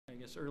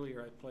guess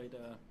earlier I played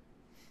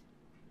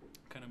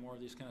kind of more of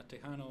these kind of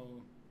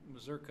Tejano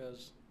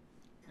mazurkas,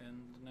 and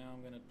now I'm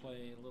going to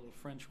play a little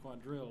French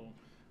quadrille.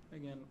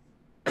 Again,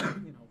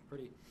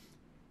 pretty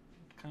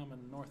common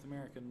North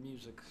American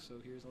music. So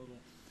here's a little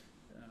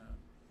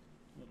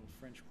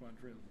French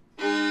quadrille.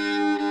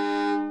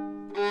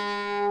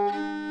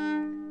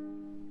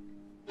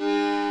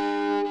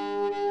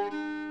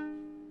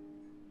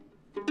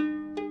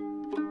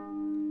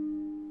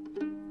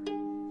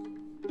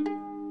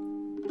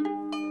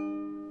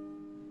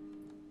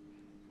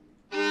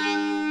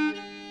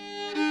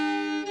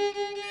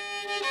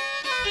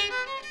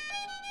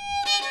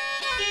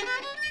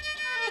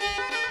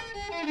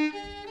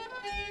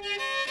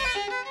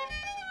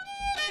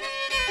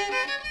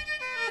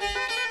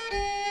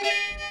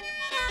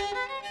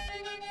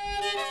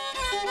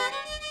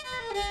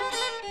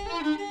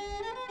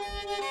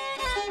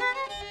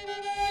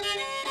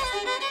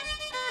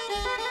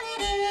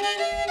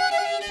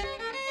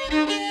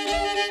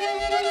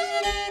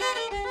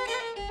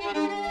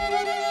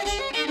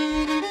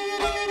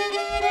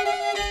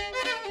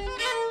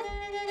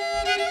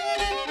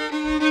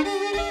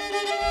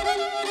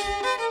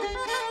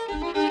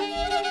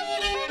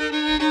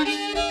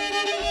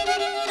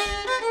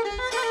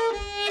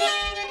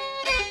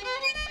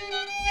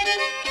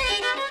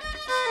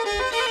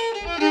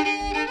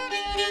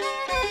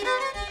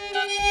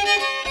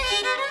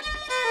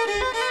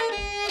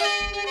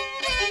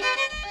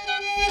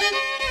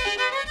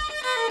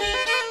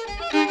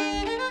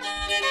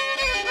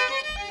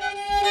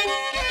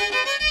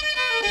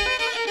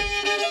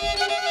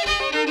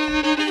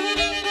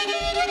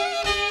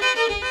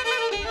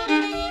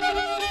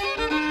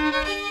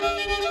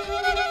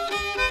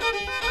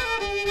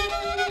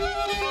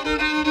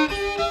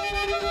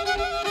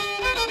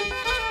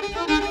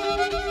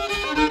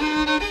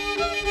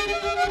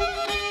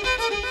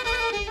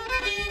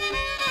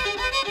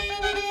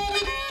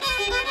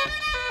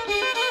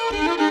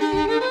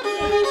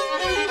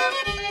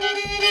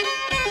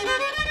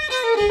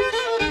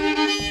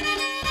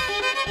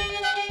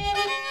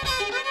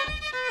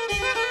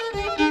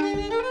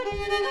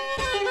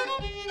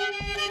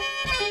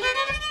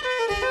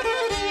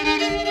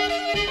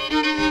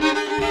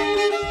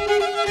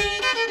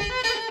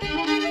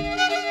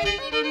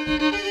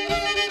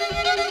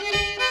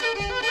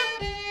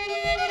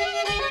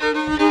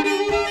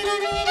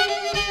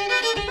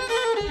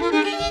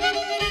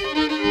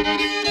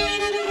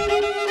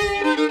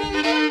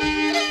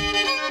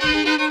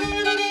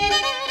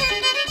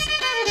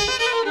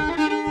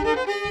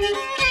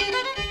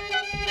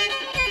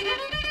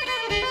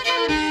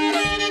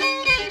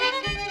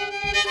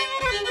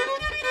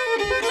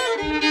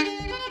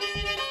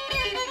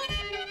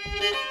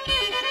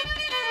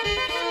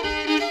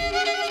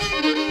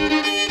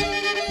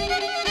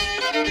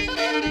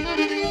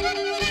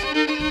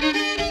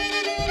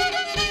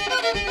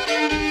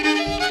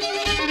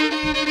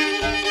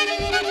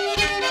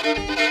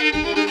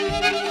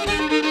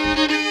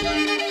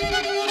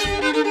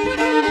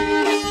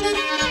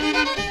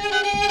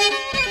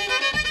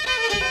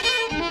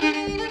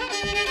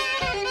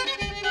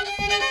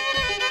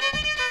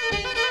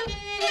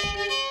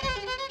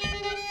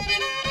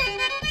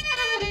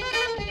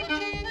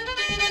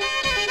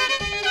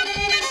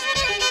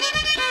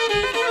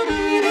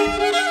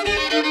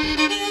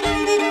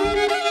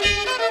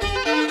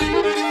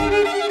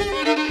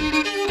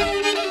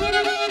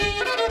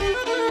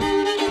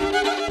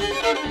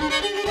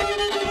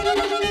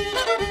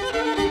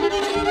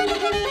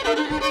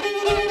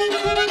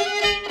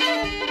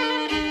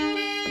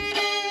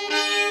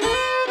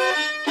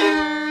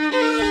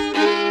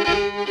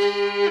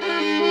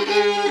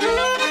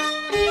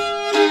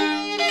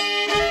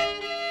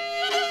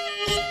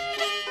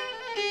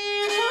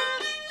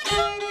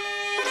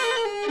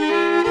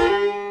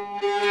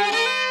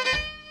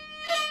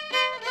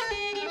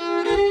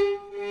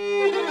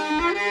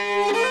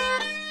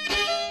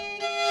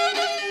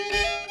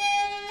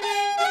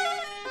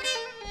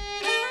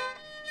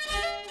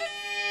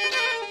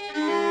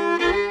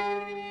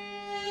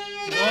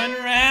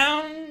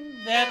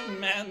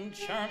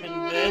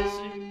 Charming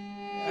Betsy,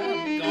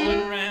 I'm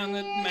going round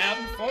that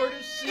mountain for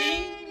to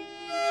see.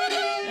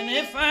 And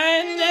if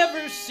I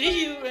never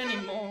see you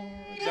anymore,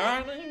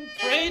 darling,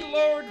 pray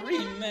Lord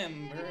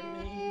remember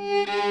me.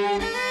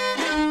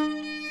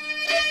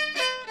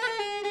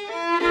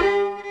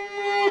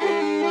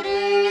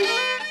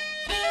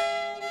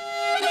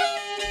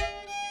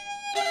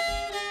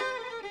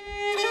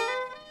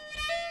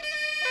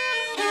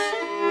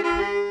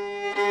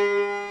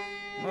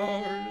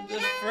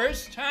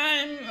 First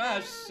time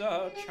I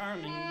saw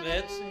Charming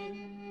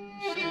Betsy,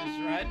 she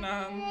was riding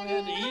on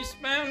that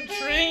eastbound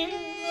train.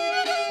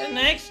 The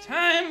next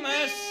time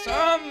I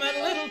saw my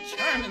little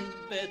Charming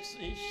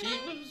Betsy, she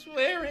was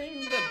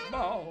wearing the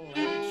ball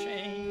and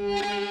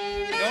chain.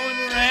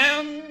 Going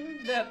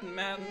round that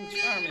mountain,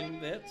 Charming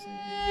Betsy,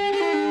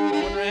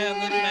 going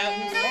round that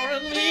mountain for a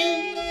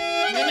lean.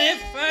 And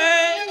if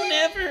I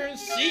never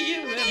see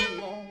you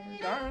anymore,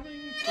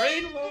 darling,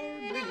 pray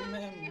Lord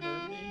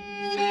remember me.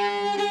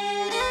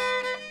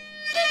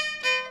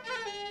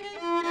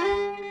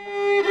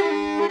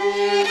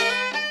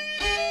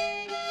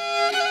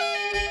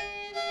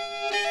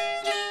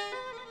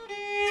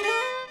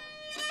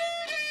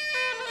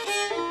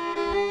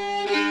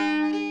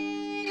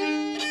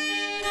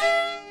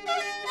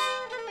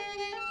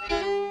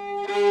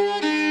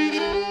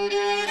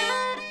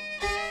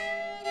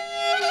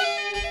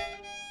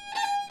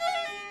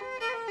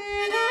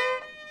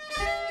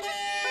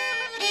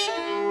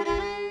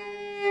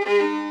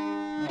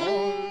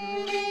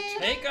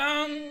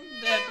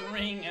 that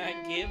ring I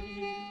give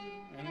you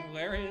and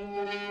wear it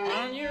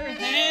on your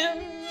hand.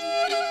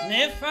 And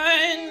if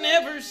I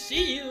never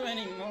see you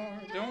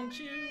anymore, don't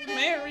you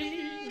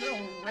marry no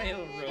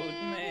railroad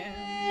man.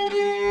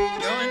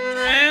 Going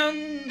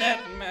round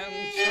that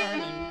mountain,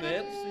 charming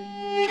Betsy,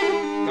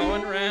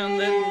 going round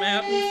that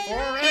mountain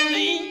for a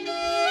lead.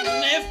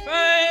 And if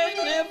I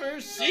never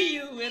see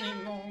you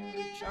anymore,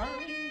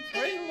 charming,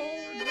 pray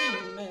Lord,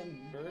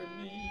 remember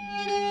me.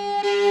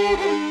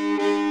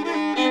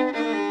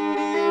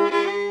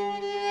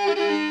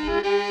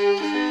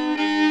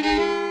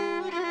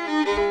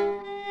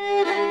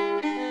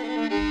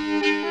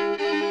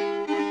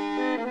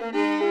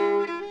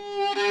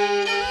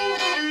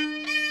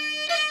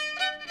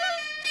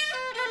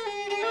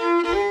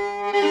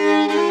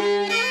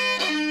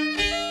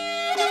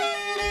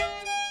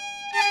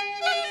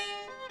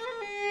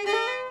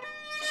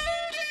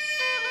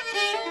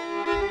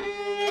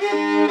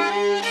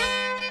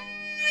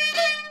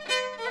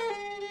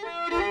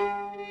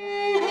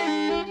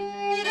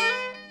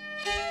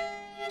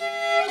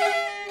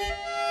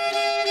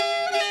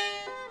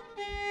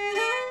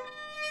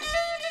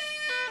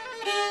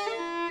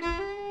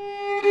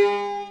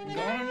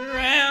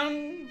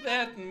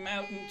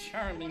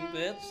 Charming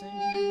Betsy,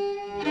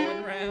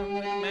 going round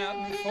that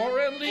mountain for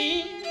a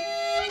lead.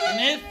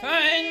 And if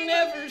I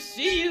never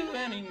see you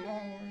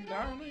anymore,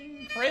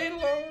 darling, pray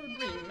Lord,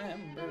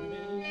 remember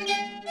me.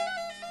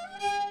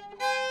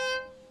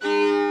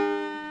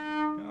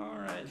 All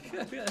right.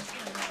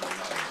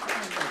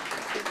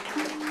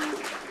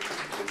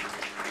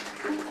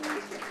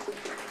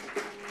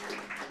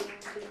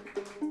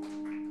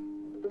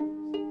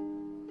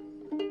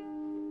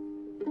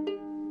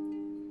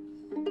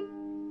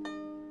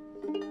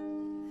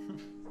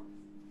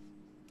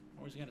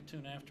 Always got a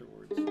tune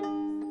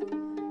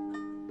afterwards.